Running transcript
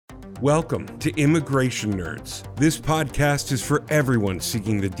Welcome to Immigration Nerds. This podcast is for everyone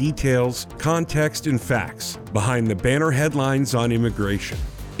seeking the details, context, and facts behind the banner headlines on immigration.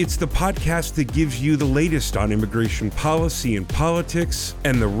 It's the podcast that gives you the latest on immigration policy and politics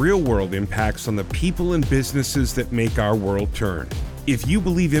and the real-world impacts on the people and businesses that make our world turn. If you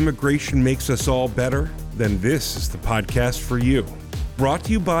believe immigration makes us all better, then this is the podcast for you. Brought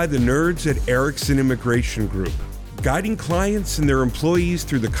to you by the nerds at Erickson Immigration Group, guiding clients and their employees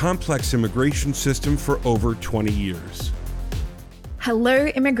through the complex immigration system for over 20 years. Hello,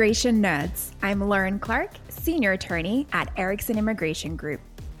 immigration nerds. I'm Lauren Clark, Senior Attorney at Erickson Immigration Group.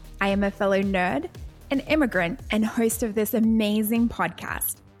 I am a fellow nerd, an immigrant, and host of this amazing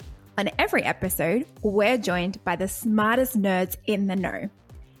podcast. On every episode, we're joined by the smartest nerds in the know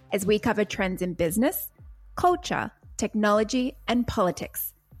as we cover trends in business, culture, technology, and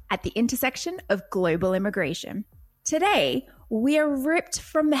politics at the intersection of global immigration. Today, we are ripped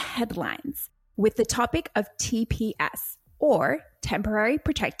from the headlines with the topic of TPS, or Temporary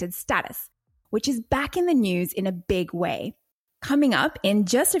Protected Status, which is back in the news in a big way. Coming up in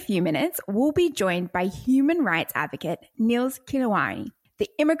just a few minutes, we'll be joined by human rights advocate Nils Kinuani, the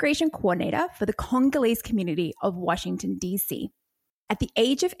immigration coordinator for the Congolese community of Washington, D.C. At the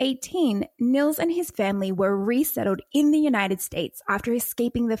age of 18, Nils and his family were resettled in the United States after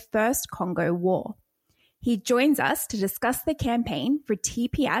escaping the First Congo War. He joins us to discuss the campaign for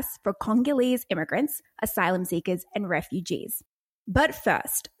TPS for Congolese immigrants, asylum seekers, and refugees. But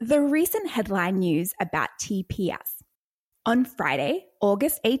first, the recent headline news about TPS. On Friday,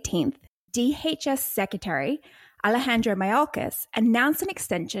 August 18th, DHS Secretary Alejandro Mayorkas announced an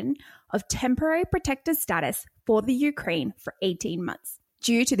extension of temporary protected status for the Ukraine for 18 months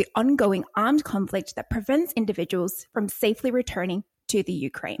due to the ongoing armed conflict that prevents individuals from safely returning to the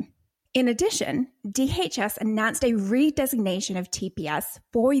Ukraine. In addition, DHS announced a redesignation of TPS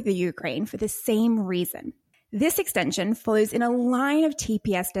for the Ukraine for the same reason. This extension follows in a line of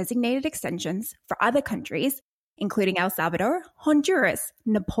TPS designated extensions for other countries, including El Salvador, Honduras,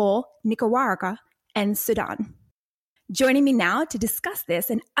 Nepal, Nicaragua, and Sudan. Joining me now to discuss this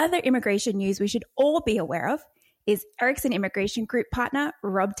and other immigration news we should all be aware of is Erickson Immigration Group partner,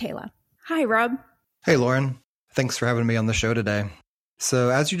 Rob Taylor. Hi, Rob. Hey, Lauren. Thanks for having me on the show today. So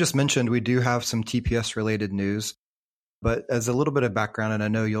as you just mentioned, we do have some TPS-related news, but as a little bit of background, and I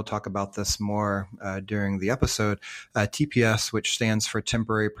know you'll talk about this more during the episode, TPS, which stands for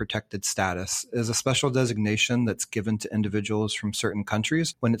Temporary Protected Status, is a special designation that's given to individuals from certain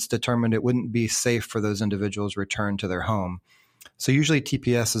countries when it's determined it wouldn't be safe for those individuals returned to their home. So usually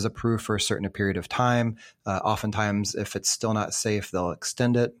TPS is approved for a certain period of time. Oftentimes, if it's still not safe, they'll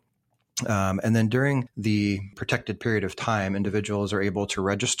extend it. And then during the protected period of time, individuals are able to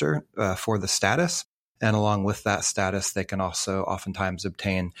register for the status. And along with that status, they can also oftentimes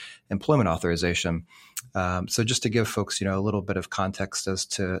obtain employment authorization. So just to give folks, a little bit of context as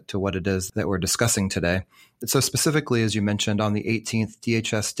to what it is that we're discussing today. So specifically, as you mentioned, on the 18th,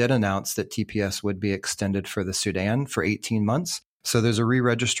 DHS did announce that TPS would be extended for the Sudan for 18 months. So there's a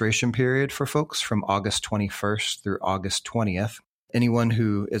re-registration period for folks from August 21st through August 20th. Anyone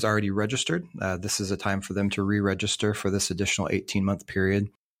who is already registered, this is a time for them to re-register for this additional 18-month period.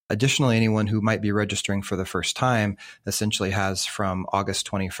 Additionally, anyone who might be registering for the first time essentially has from August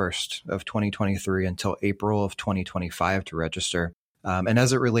 21st of 2023 until April of 2025 to register. And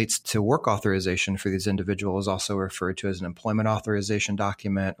as it relates to work authorization for these individuals, also referred to as an employment authorization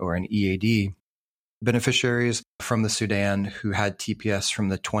document or an EAD, beneficiaries from the Sudan who had TPS from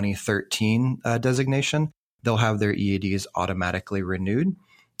the 2013 designation, they'll have their EADs automatically renewed.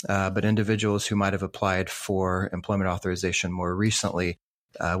 But individuals who might have applied for employment authorization more recently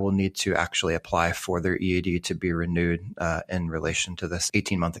will need to actually apply for their EAD to be renewed in relation to this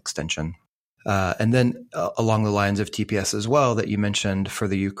 18-month extension. And then along the lines of TPS as well that you mentioned for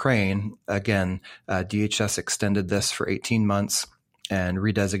the Ukraine, again, DHS extended this for 18 months and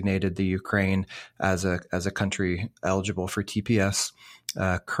redesignated the Ukraine as a country eligible for TPS.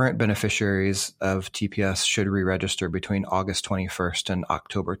 Current beneficiaries of TPS should re-register between August 21st and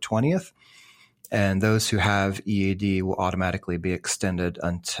October 20th. And those who have EAD will automatically be extended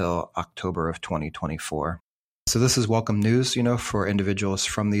until October of 2024. So this is welcome news, for individuals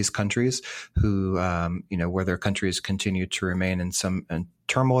from these countries who, where their countries continue to remain in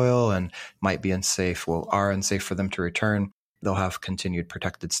turmoil and might be are unsafe for them to return. They'll have continued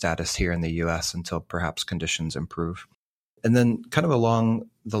protected status here in the U.S. until perhaps conditions improve. And then kind of along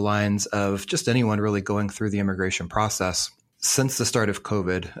the lines of just anyone really going through the immigration process, since the start of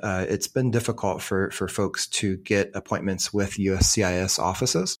COVID, it's been difficult for folks to get appointments with USCIS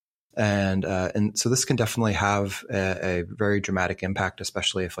offices. And so this can definitely have a very dramatic impact,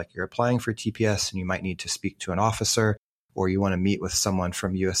 especially if like you're applying for TPS and you might need to speak to an officer, or you want to meet with someone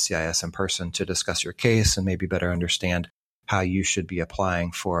from USCIS in person to discuss your case and maybe better understand how you should be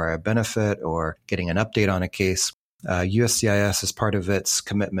applying for a benefit or getting an update on a case. USCIS, as part of its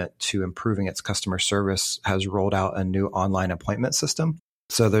commitment to improving its customer service, has rolled out a new online appointment system.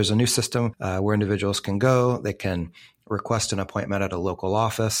 So there's a new system where individuals can go. They can request an appointment at a local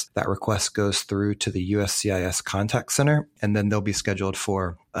office. That request goes through to the USCIS contact center, and then they'll be scheduled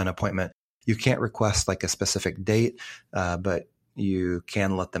for an appointment. You can't request like a specific date, but you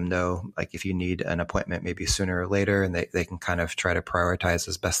can let them know, like if you need an appointment maybe sooner or later, and they can kind of try to prioritize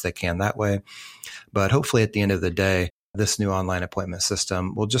as best they can that way. But hopefully at the end of the day, this new online appointment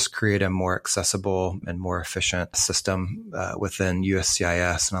system will just create a more accessible and more efficient system within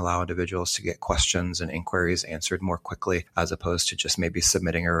USCIS and allow individuals to get questions and inquiries answered more quickly, as opposed to just maybe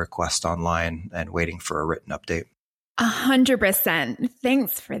submitting a request online and waiting for a written update. 100%.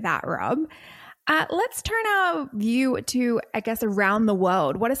 Thanks for that, Rob. Let's turn our view to, I guess, around the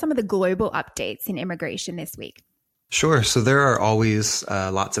world. What are some of the global updates in immigration this week? Sure. So there are always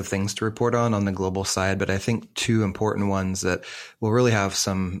lots of things to report on the global side, but I think two important ones that will really have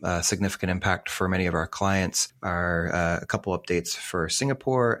some significant impact for many of our clients are a couple updates for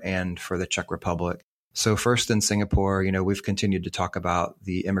Singapore and for the Czech Republic. So first in Singapore, we've continued to talk about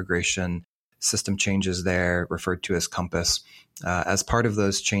the immigration system changes there, referred to as Compass. As part of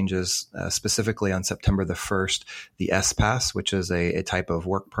those changes, specifically on September the 1st, the S-Pass, which is a type of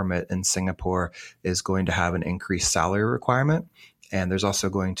work permit in Singapore, is going to have an increased salary requirement. And there's also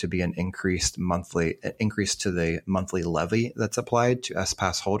going to be an increase to the monthly levy that's applied to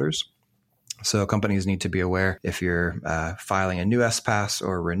S-Pass holders. So companies need to be aware if you're filing a new S-Pass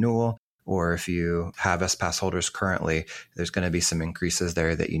or renewal, or if you have S-Pass holders currently, there's going to be some increases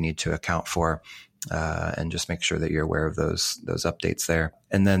there that you need to account for, and just make sure that you're aware of those updates there.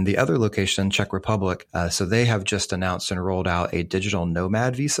 And then the other location, Czech Republic, so they have just announced and rolled out a digital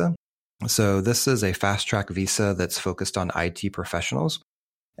nomad visa. So this is a fast-track visa that's focused on IT professionals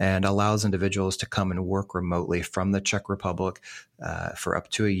and allows individuals to come and work remotely from the Czech Republic for up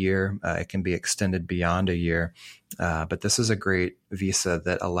to a year. It can be extended beyond a year. But this is a great visa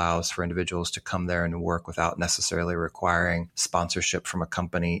that allows for individuals to come there and work without necessarily requiring sponsorship from a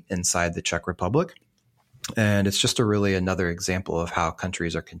company inside the Czech Republic. And it's just really another example of how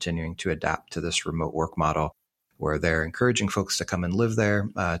countries are continuing to adapt to this remote work model, where they're encouraging folks to come and live there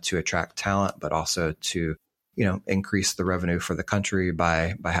to attract talent, but also to increase the revenue for the country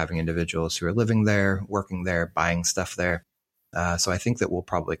by having individuals who are living there, working there, buying stuff there. So I think that we'll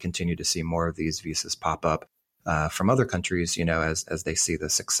probably continue to see more of these visas pop up from other countries, as they see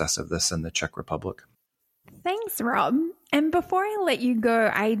the success of this in the Czech Republic. Thanks, Rob. And before I let you go,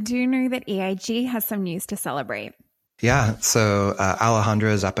 I do know that EIG has some news to celebrate. Yeah. So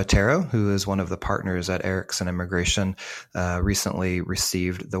Alejandra Zapatero, who is one of the partners at Ericsson Immigration, recently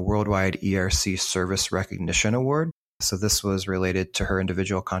received the Worldwide ERC Service Recognition Award. So this was related to her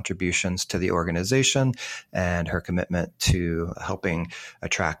individual contributions to the organization and her commitment to helping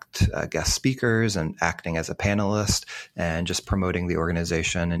attract guest speakers and acting as a panelist and just promoting the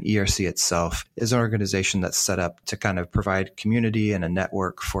organization. And ERC itself is an organization that's set up to kind of provide community and a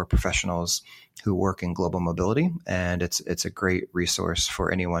network for professionals who work in global mobility. And it's a great resource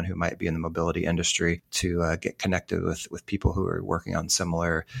for anyone who might be in the mobility industry to get connected with people who are working on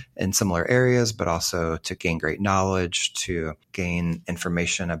similar areas, but also to gain great knowledge, to gain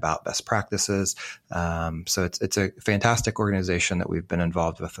information about best practices. So it's a fantastic organization that we've been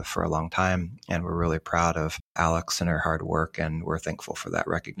involved with for a long time. And we're really proud of Alex and her hard work. And we're thankful for that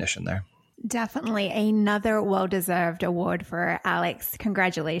recognition there. Definitely another well-deserved award for Alex.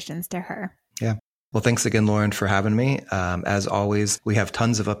 Congratulations to her. Yeah. Well, thanks again, Lauren, for having me. As always, we have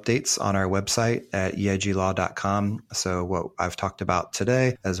tons of updates on our website at eiglaw.com. So what I've talked about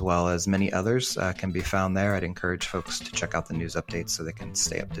today, as well as many others, can be found there. I'd encourage folks to check out the news updates so they can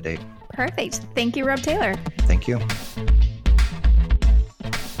stay up to date. Perfect. Thank you, Rob Taylor. Thank you.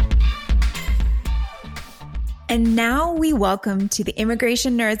 And now we welcome to the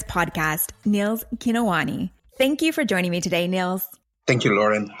Immigration Nerds podcast, Nils Kinuani. Thank you for joining me today, Nils. Thank you,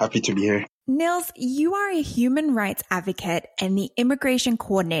 Lauren. Happy to be here. Nils, you are a human rights advocate and the immigration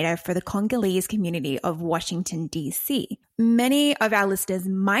coordinator for the Congolese community of Washington, D.C. Many of our listeners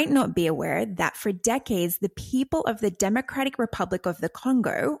might not be aware that for decades, the people of the Democratic Republic of the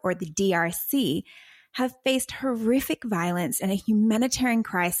Congo, or the DRC, have faced horrific violence and a humanitarian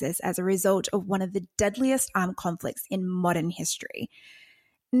crisis as a result of one of the deadliest armed conflicts in modern history.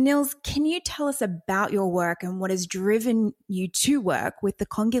 Nils, can you tell us about your work and what has driven you to work with the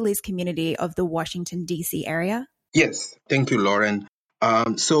Congolese community of the Washington, D.C. area? Yes, thank you, Lauren.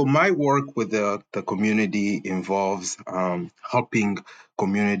 So my work with the community involves helping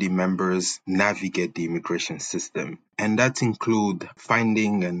community members navigate the immigration system. And that include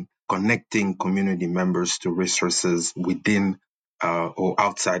finding and connecting community members to resources within or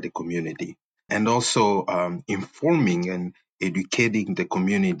outside the community. And also informing and educating the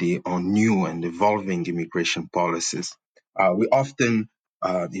community on new and evolving immigration policies. We often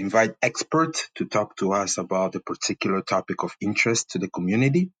invite experts to talk to us about a particular topic of interest to the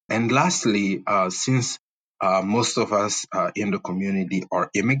community. And lastly, since most of us in the community are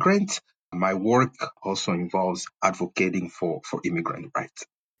immigrants, my work also involves advocating for immigrant rights.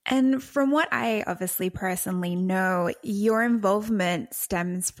 And from what I obviously personally know, your involvement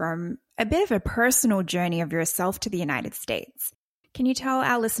stems from a bit of a personal journey of yourself to the United States. Can you tell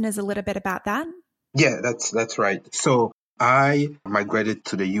our listeners a little bit about that? Yeah, that's right. So I migrated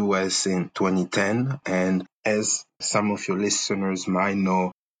to the US in 2010, and as some of your listeners might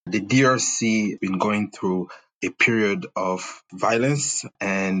know, the DRC been going through a period of violence,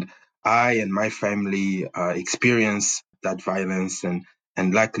 and I and my family experienced that violence and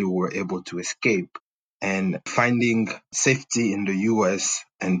likely were able to escape. And finding safety in the US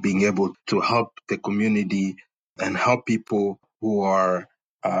and being able to help the community and help people who are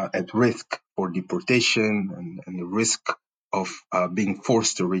at risk for deportation and the risk of being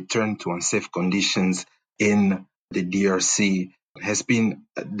forced to return to unsafe conditions in the DRC has been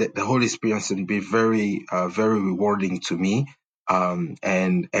the whole experience has been very rewarding to me.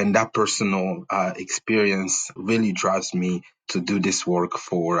 And that personal experience really drives me to do this work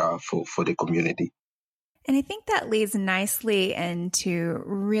for the community. And I think that leads nicely into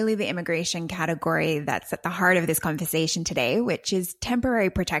really the immigration category that's at the heart of this conversation today, which is temporary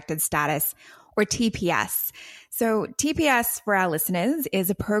protected status, or TPS. So TPS, for our listeners,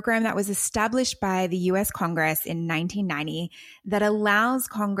 is a program that was established by the US Congress in 1990 that allows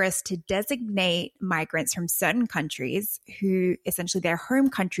Congress to designate migrants from certain countries who essentially their home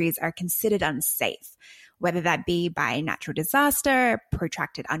countries are considered unsafe, whether that be by natural disaster,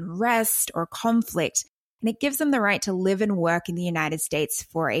 protracted unrest, or conflict. And it gives them the right to live and work in the United States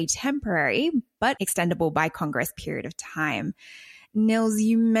for a temporary but extendable by Congress period of time. Nils,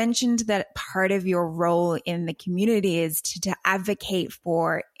 you mentioned that part of your role in the community is to advocate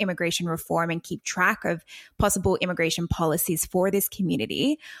for immigration reform and keep track of possible immigration policies for this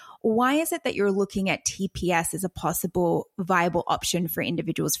community. Why is it that you're looking at TPS as a possible viable option for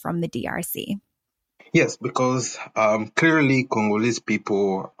individuals from the DRC? Yes, because clearly Congolese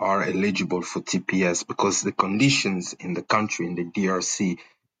people are eligible for TPS because the conditions in the country, in the DRC,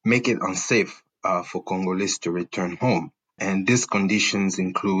 make it unsafe for Congolese to return home. And these conditions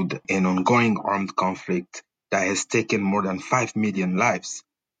include an ongoing armed conflict that has taken more than 5 million lives.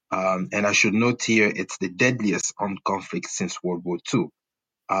 And I should note here, it's the deadliest armed conflict since World War II.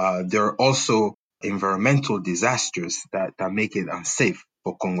 There are also environmental disasters that make it unsafe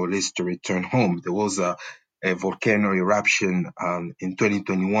for Congolese to return home. There was a volcano eruption in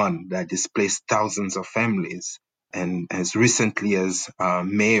 2021 that displaced thousands of families. And as recently as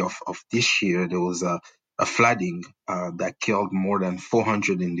May of this year, there was a flooding that killed more than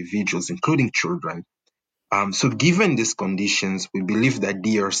 400 individuals, including children. So given these conditions, we believe that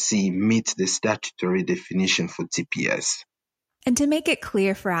DRC meets the statutory definition for TPS. And to make it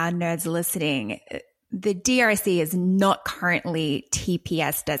clear for our nerds listening, the DRC is not currently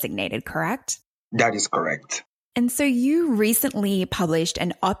TPS designated, correct? That is correct. And so you recently published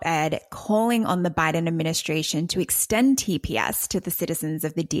an op-ed calling on the Biden administration to extend TPS to the citizens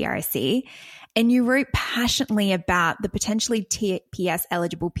of the DRC. And you wrote passionately about the potentially TPS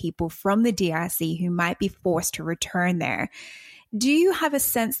eligible people from the DRC who might be forced to return there. Do you have a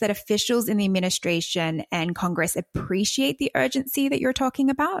sense that officials in the administration and Congress appreciate the urgency that you're talking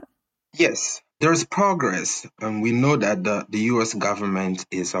about? Yes, there's progress, and we know that the U.S. government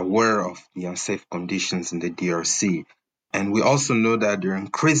is aware of the unsafe conditions in the DRC. And we also know that they're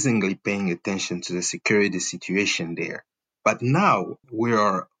increasingly paying attention to the security situation there. But now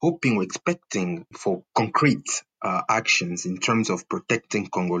we're expecting for concrete actions in terms of protecting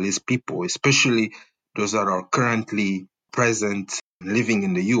Congolese people, especially those that are currently present living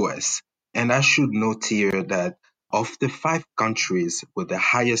in the U.S. And I should note here that of the 5 countries with the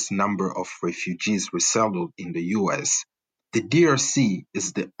highest number of refugees resettled in the U.S., the DRC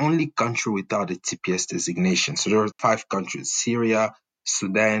is the only country without a TPS designation. So there are 5 countries: Syria,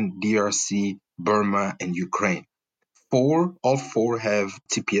 Sudan, DRC, Burma, and Ukraine. All four have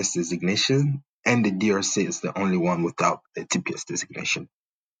TPS designation, and the DRC is the only one without a TPS designation.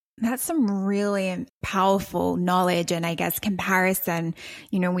 That's some really powerful knowledge and I guess comparison.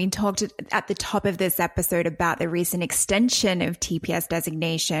 We talked at the top of this episode about the recent extension of TPS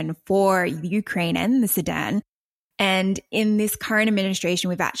designation for Ukraine and the Sudan. And in this current administration,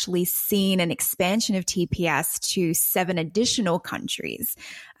 we've actually seen an expansion of TPS to 7 additional countries.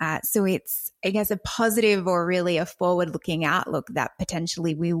 So it's, I guess, a positive or really a forward-looking outlook that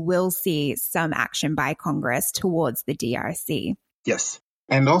potentially we will see some action by Congress towards the DRC. Yes.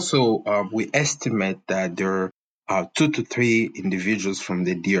 And also, we estimate that there are 2 to 3 individuals from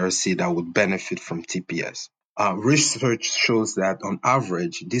the DRC that would benefit from TPS. Research shows that on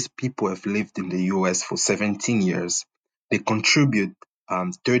average, these people have lived in the US for 17 years. They contribute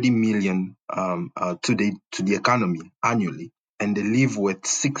 30 million to the economy annually, and they live with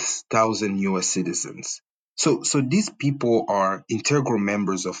 6,000 US citizens. So these people are integral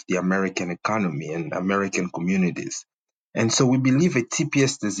members of the American economy and American communities. And so we believe a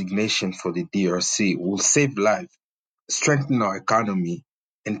TPS designation for the DRC will save lives, strengthen our economy,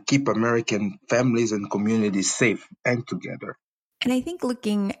 and keep American families and communities safe and together. And I think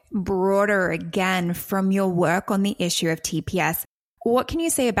looking broader again from your work on the issue of TPS, what can you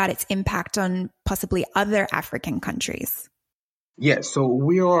say about its impact on possibly other African countries? Yeah, so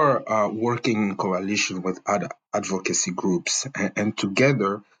we are working in coalition with other advocacy groups, and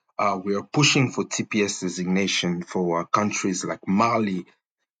together we are pushing for TPS designation for countries like Mali,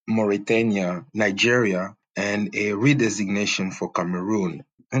 Mauritania, Nigeria, and a redesignation for Cameroon.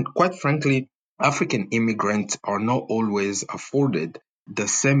 And quite frankly, African immigrants are not always afforded the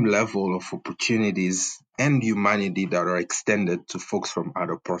same level of opportunities and humanity that are extended to folks from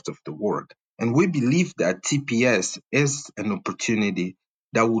other parts of the world. And we believe that TPS is an opportunity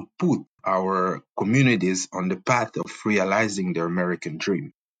that would put our communities on the path of realizing their American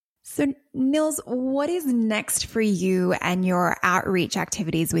dream. So, Nils, what is next for you and your outreach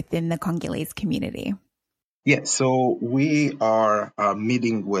activities within the Congolese community? Yeah, so we are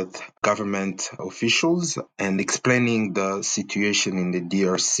meeting with government officials and explaining the situation in the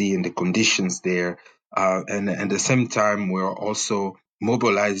DRC and the conditions there. And at the same time, we're also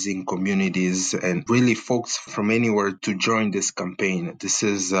mobilizing communities and really folks from anywhere to join this campaign. This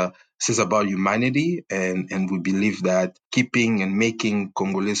is about humanity, and we believe that keeping and making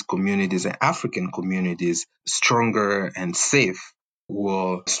Congolese communities and African communities stronger and safe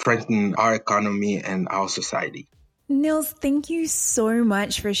will strengthen our economy and our society. Nils, thank you so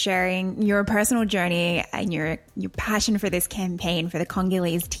much for sharing your personal journey and your passion for this campaign for the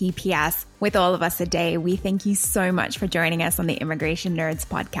Congolese TPS with all of us today. We thank you so much for joining us on the Immigration Nerds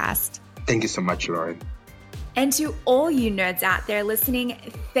podcast. Thank you so much, Lauren. And to all you nerds out there listening,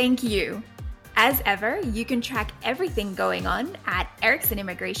 thank you. As ever, you can track everything going on at Erickson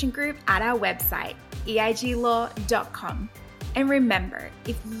Immigration Group at our website, eiglaw.com. And remember,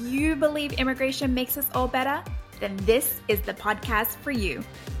 if you believe immigration makes us all better, then this is the podcast for you.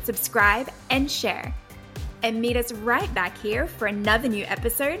 Subscribe and share. And meet us right back here for another new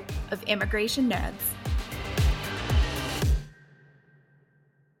episode of Immigration Nerds.